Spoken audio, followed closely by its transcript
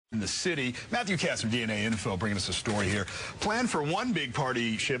in the city. Matthew Cass from DNAinfo bringing us a story here. Plan for one big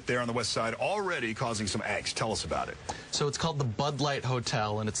party ship there on the west side, already causing some angst. Tell us about it. So it's called the Bud Light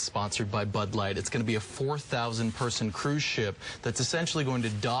Hotel, and it's sponsored by Bud Light. It's going to be a 4,000-person cruise ship that's essentially going to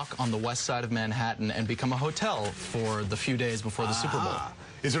dock on the west side of Manhattan and become a hotel for the few days before the Super Bowl.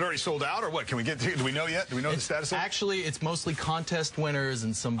 Is it already sold out, or what? Can we get to, do we know yet? Do we know the status of it? Actually, it's mostly contest winners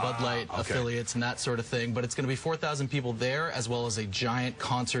and some Bud Light affiliates and that sort of thing, but it's going to be 4,000 people there, as well as a giant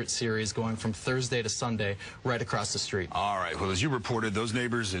concert series going from Thursday to Sunday right across the street. All right. Well, as you reported, those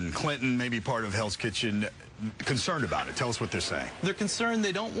neighbors in Clinton, maybe part of Hell's Kitchen, concerned about it. Tell us what they're saying. They're concerned.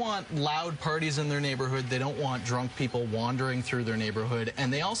 They don't want loud parties in their neighborhood. They don't want drunk people wandering through their neighborhood.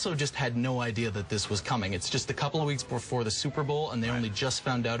 And they also just had no idea that this was coming. It's just a couple of weeks before the Super Bowl, and they only just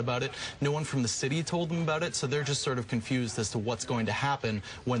found out about it. No one from the city told them about it, so they're just sort of confused as to what's going to happen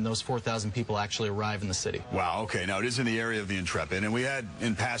when those 4,000 people actually arrive in the city. Wow, okay. Now, it is in the area of the Intrepid, and we had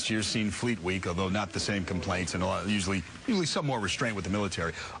in past years seen Fleet Week, although not the same complaints, and usually some more restraint with the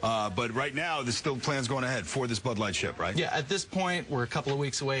military. But right now, there's still plans going ahead for this Bud Light ship, right? Yeah, at this point, we're a couple of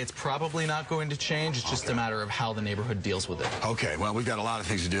weeks away. It's probably not going to change. It's just a matter of how the neighborhood deals with it. Okay, well, we've got a lot of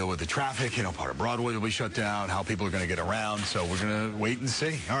things to deal with. The traffic, part of Broadway will be shut down, how people are going to get around, so we're going to wait and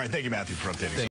see. All right, thank you, Matthew, for updating us.